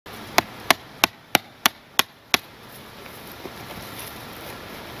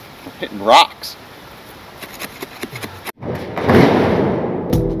Hitting rocks.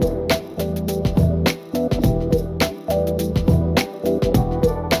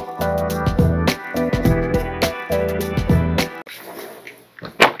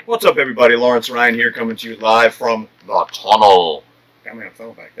 What's up, everybody? Lawrence Ryan here, coming to you live from the tunnel. Got me on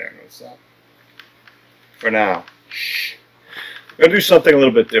phone back there. Notice that? For now. Shh. I'm going to do something a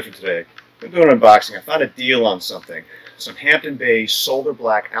little bit different today. I'm doing an unboxing. I found a deal on something. Some Hampton Bay solar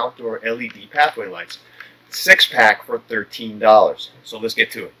black outdoor LED pathway lights. 6-pack for $13. So let's get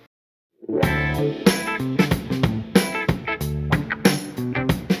to it.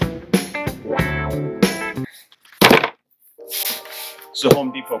 It's a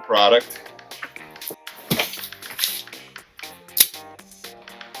Home Depot product.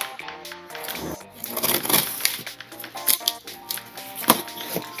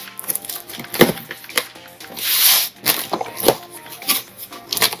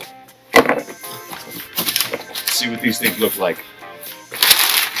 Let's see what these things look like.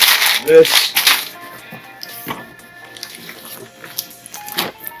 This.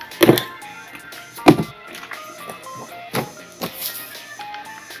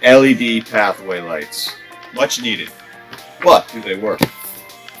 LED pathway lights. Much needed. But do they work?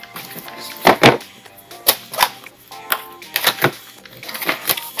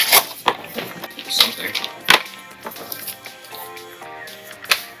 Something.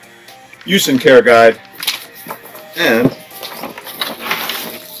 Use and care guide. And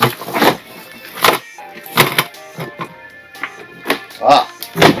not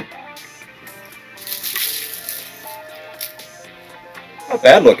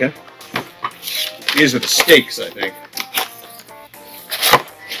bad looking. These are the stakes, I think.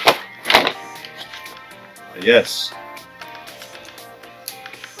 Yes.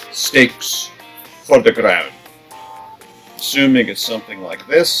 Stakes for the ground. Assuming it's something like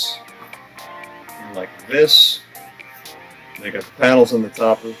this. And like this. They got the panels on the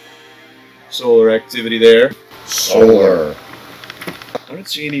top of solar activity there. Solar. I don't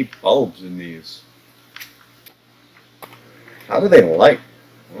see any bulbs in these. How do they light?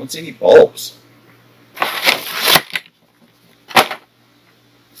 I don't see any bulbs.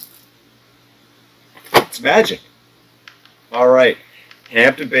 It's magic. Alright,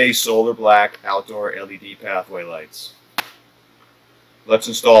 Hampton Bay solar black outdoor LED pathway lights. Let's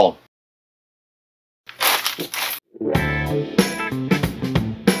install them.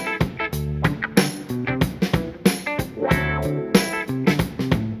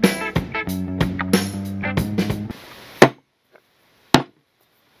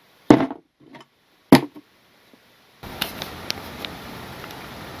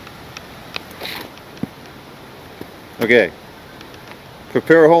 Okay,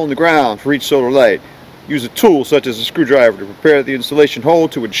 prepare a hole in the ground for each solar light. Use a tool such as a screwdriver to prepare the installation hole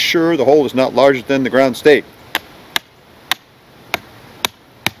to ensure the hole is not larger than the ground stake.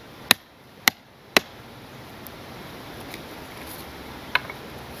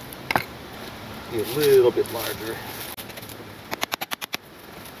 Be a little bit larger.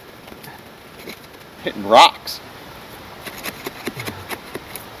 Hitting rocks.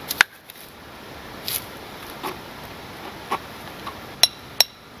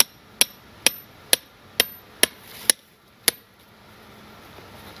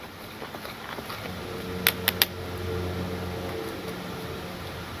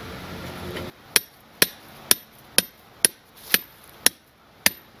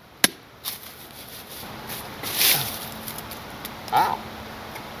 Ow.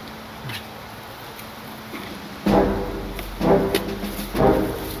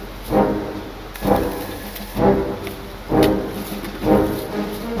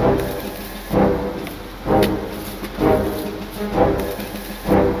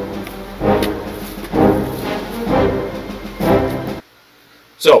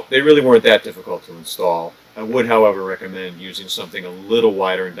 So, they really weren't that difficult to install. I would, however, recommend using something a little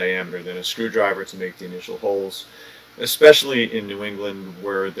wider in diameter than a screwdriver to make the initial holes, especially in New England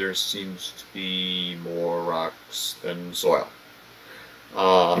where there seems to be more rocks than soil.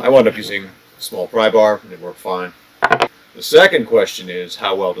 I wound up using a small pry bar and it worked fine. The second question is,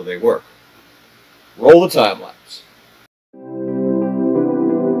 how well do they work? Roll the time lapse.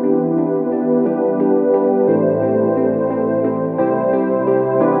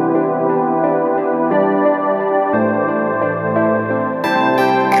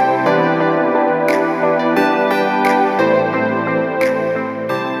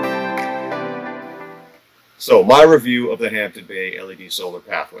 So, my review of the Hampton Bay LED solar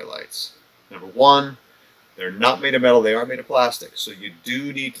pathway lights. Number one, they're not made of metal, they are made of plastic. So you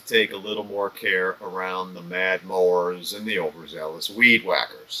do need to take a little more care around the mad mowers and the overzealous weed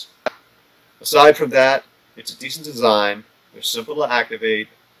whackers. Aside from that, it's a decent design, they're simple to activate,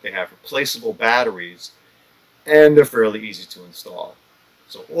 they have replaceable batteries, and they're fairly easy to install.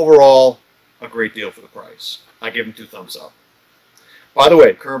 So overall, a great deal for the price. I give them 2 thumbs up. By the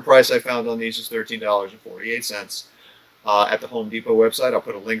way, current price I found on these is $13.48 at the Home Depot website. I'll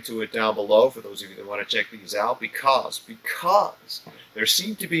put a link to it down below for those of you that want to check these out because there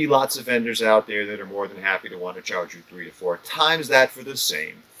seem to be lots of vendors out there that are more than happy to want to charge you 3 to 4 times that for the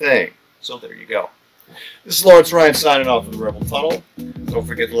same thing. So there you go. This is Lawrence Ryan signing off from the Rebel Tunnel. Don't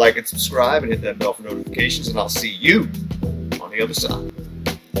forget to like and subscribe and hit that bell for notifications, and I'll see you on the other side.